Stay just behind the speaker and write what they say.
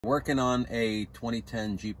Working on a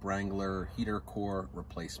 2010 Jeep Wrangler heater core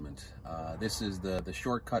replacement. This is the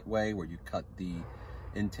shortcut way where you cut the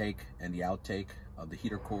intake and the outtake of the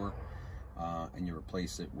heater core and you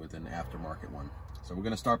replace it with an aftermarket one. So we're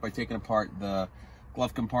going to start by taking apart the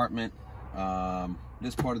glove compartment,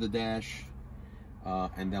 this part of the dash,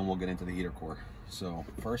 and then we'll get into the heater core. So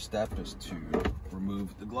first step is to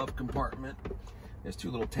remove the glove compartment. There's two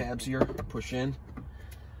little tabs here, push in.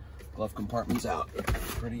 Glove compartment's out.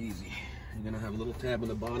 Pretty easy. You're gonna have a little tab on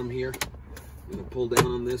the bottom here. You're gonna pull down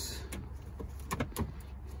on this,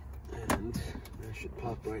 and that should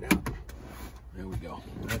pop right out. There we go.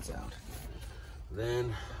 That's out.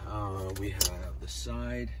 Then we have the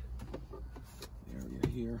side area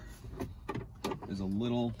here. There's a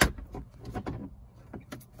little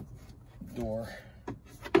door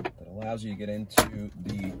that allows you to get into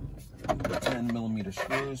the 10mm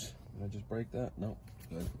screws. Did I just break that? No.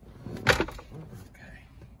 Good.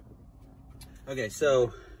 Okay,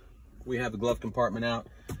 so we have the glove compartment out,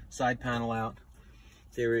 side panel out.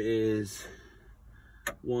 There is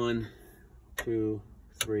 1, 2,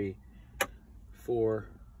 3, 4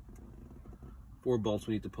 bolts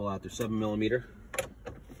we need to pull out. They're 7mm.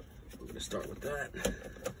 We're going to start with that.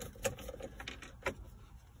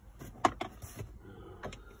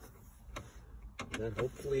 Then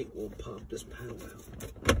hopefully we'll pop this panel out.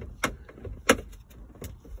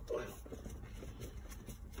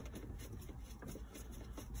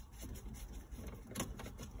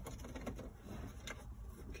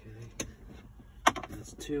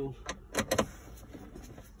 That's 2.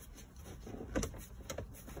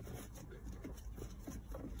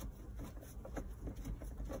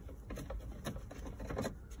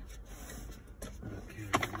 Okay,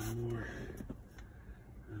 one more.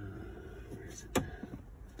 Where is it?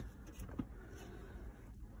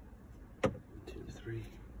 1, 2, 3.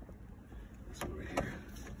 This one right here.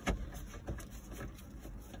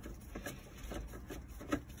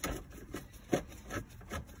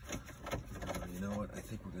 I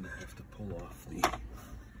think we're going to have to pull off the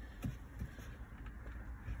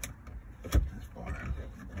this bar.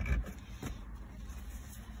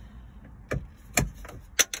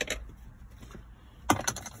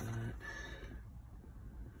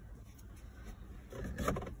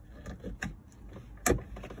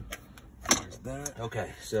 There's that.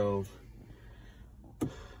 Okay, so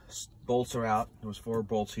bolts are out. There was 4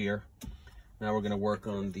 bolts here. Now we're going to work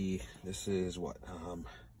on the, this is what,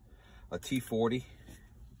 a T40,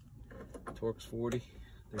 Torx 40.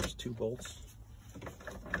 There's 2 bolts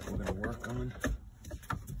that we're going to work on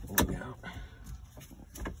pulling out.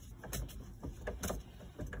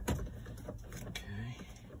 Okay.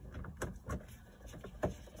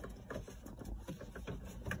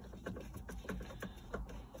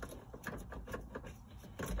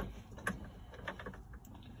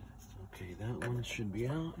 Okay, that one should be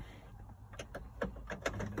out. All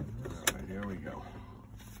right, here we go.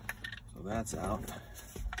 So that's out.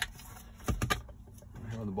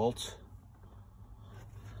 Here are the bolts.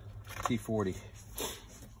 T40.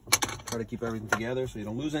 Try to keep everything together so you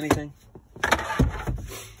don't lose anything.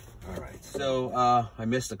 All right, so I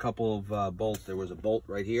missed a couple of bolts. There was a bolt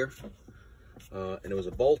right here, and there was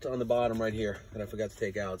a bolt on the bottom right here that I forgot to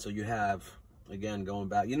take out. So you have, again, going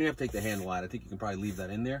back, you don't have to take the handle out. I think you can probably leave that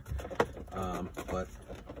in there, but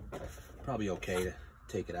probably okay to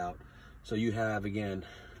take it out. So you have, again,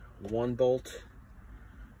 1 bolt,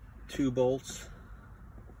 2 bolts,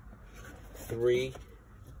 3,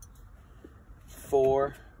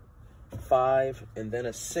 4, 5, and then a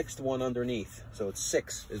 6th one underneath. So it's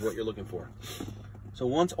 6 is what you're looking for. So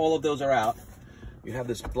once all of those are out, you have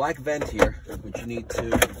this black vent here, which you need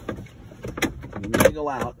to wiggle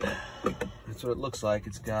out. That's what it looks like.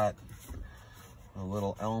 It's got a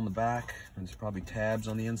little L in the back, and there's probably tabs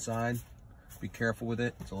on the inside. Be careful with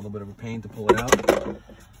it. It's a little bit of a pain to pull it out.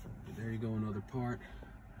 There you go, another part.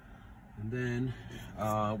 And then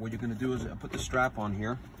what you're going to do is put the strap on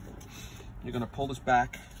here. You're going to pull this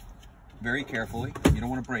back very carefully. You don't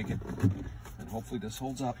want to break it. And hopefully this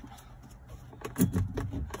holds up.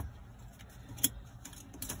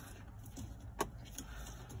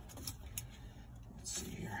 Let's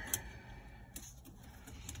see here.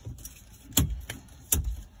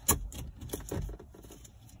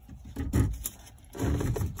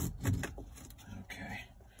 Okay.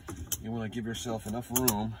 You want to give yourself enough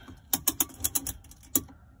room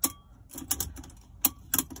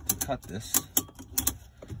to cut this.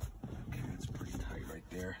 Okay, it's pretty tight right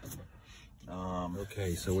there.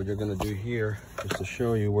 Okay, so what you're going to do here is to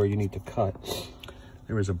show you where you need to cut.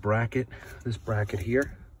 There is a bracket, this bracket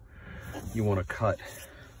here. You want to cut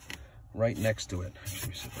right next to it. Let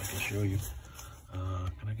me see if I can show you.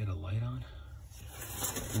 Can I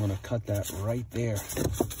I'm gonna cut that right there.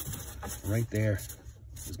 Right there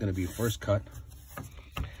is gonna be first cut.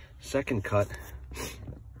 Second cut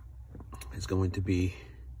is going to be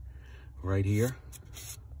right here.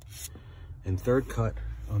 And third cut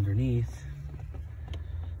underneath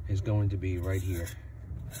is going to be right here.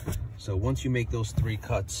 So once you make those 3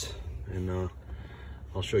 cuts, and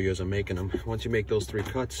I'll show you as I'm making them. Once you make those 3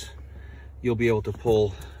 cuts, you'll be able to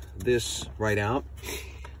pull this right out.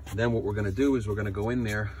 Then what we're gonna do is we're gonna go in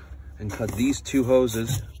there and cut these 2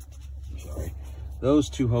 hoses. Sorry, those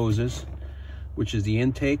 2 hoses, which is the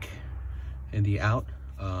intake and the out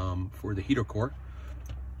for the heater core.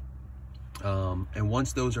 And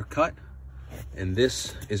once those are cut and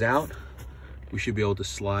this is out, we should be able to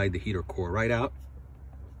slide the heater core right out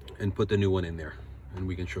and put the new one in there, and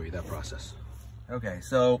we can show you that process. Okay,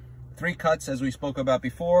 so 3 cuts as we spoke about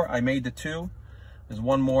before. I made the 2. There's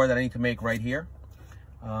 1 more that I need to make right here.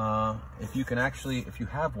 If you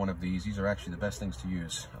have one of these are actually the best things to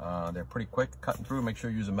use. They're pretty quick cutting through. Make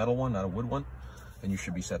sure you use a metal one, not a wood one, and you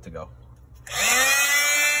should be set to go.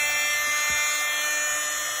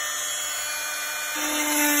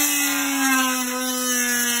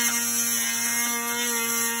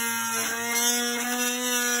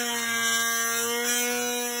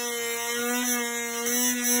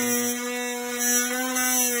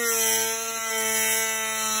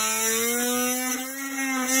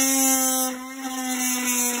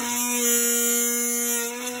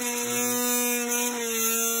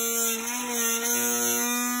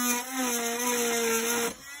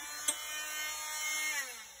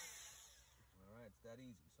 That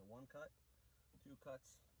easy. So 1 cut, 2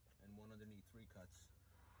 cuts, and 1 underneath, 3 cuts.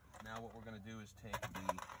 Now what we're going to do is take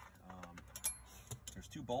the, there's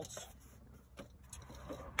 2 bolts,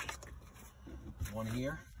 1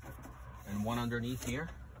 here and 1 underneath here.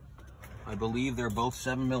 I believe they're both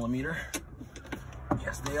 7mm.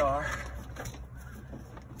 Yes, they are.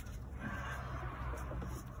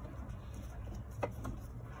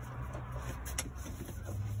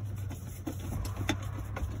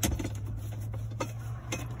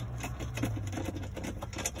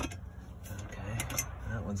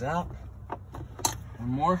 One's out. 1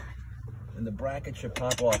 more, and the bracket should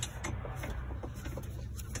pop off.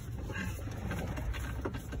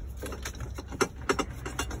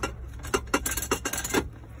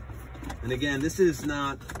 And again, this is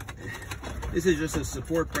just a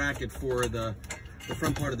support bracket for the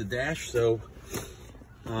front part of the dash. So,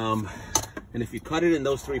 and if you cut it in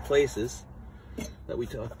those 3 places that we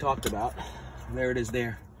talked about, there it is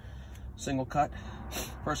there. Single cut,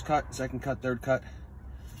 first cut, second cut, third cut.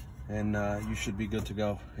 And you should be good to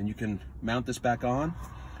go. And you can mount this back on,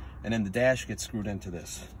 and then the dash gets screwed into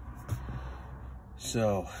this.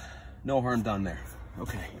 So no harm done there.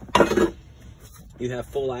 Okay, you have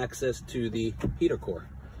full access to the heater core,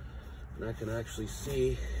 and I can actually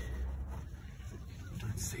see,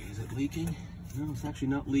 let's see, is it leaking? No, it's actually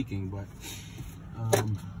not leaking, but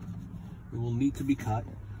it will need to be cut.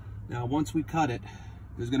 Now once we cut it,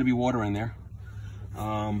 there's going to be water in there.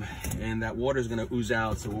 And that water is going to ooze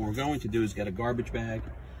out. So what we're going to do is get a garbage bag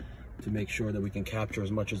to make sure that we can capture as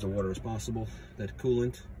much of the water as possible, that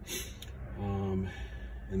coolant.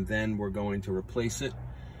 And then we're going to replace it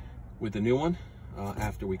with the new one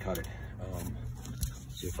after we cut it.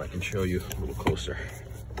 See if I can show you a little closer.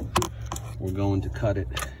 We're going to cut it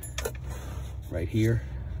right here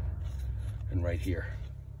and right here.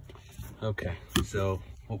 Okay, so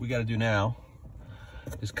what we got to do now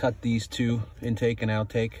is cut these 2 intake and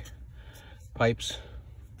outtake pipes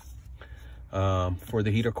for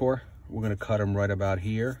the heater core. We're going to cut them right about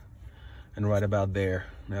here and right about there.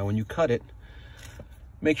 Now when you cut it,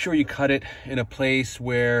 make sure you cut it in a place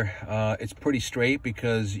where it's pretty straight,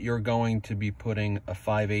 because you're going to be putting a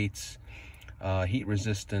 5/8 heat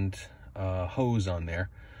resistant hose on there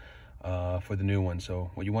for the new one.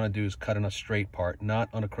 So what you want to do is cut on a straight part, not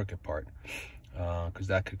on a crooked part, because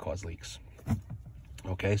that could cause leaks.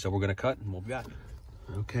 Okay, so we're going to cut and we'll be back.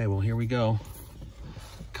 Okay, well, here we go.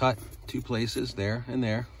 Cut 2 places, there and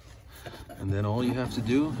there. And then all you have to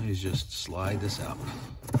do is just slide this out.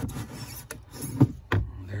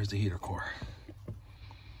 There's the heater core.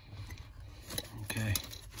 Okay,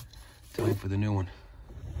 time for the new one.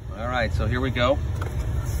 All right, so here we go.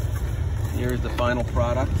 Here's the final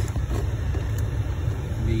product.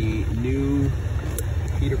 The new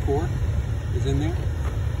heater core is in there,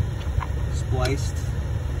 spliced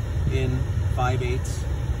in 5/8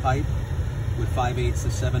 pipe with 5/8 to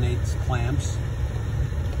 7/8 clamps.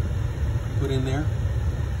 Put in there,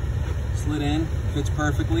 slid in, fits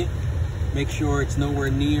perfectly. Make sure it's nowhere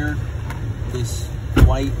near this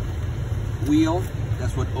white wheel.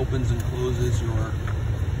 That's what opens and closes your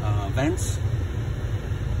vents.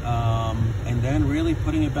 And then really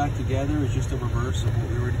putting it back together is just a reverse of what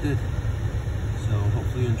we already did. So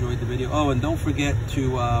hopefully you enjoyed the video. Oh, and don't forget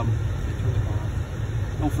to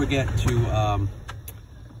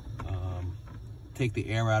take the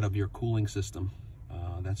air out of your cooling system.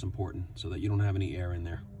 That's important so that you don't have any air in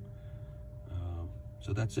there.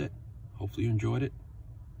 So that's it. Hopefully you enjoyed it.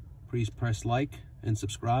 Please press like and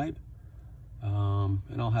subscribe.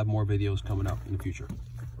 And I'll have more videos coming up in the future.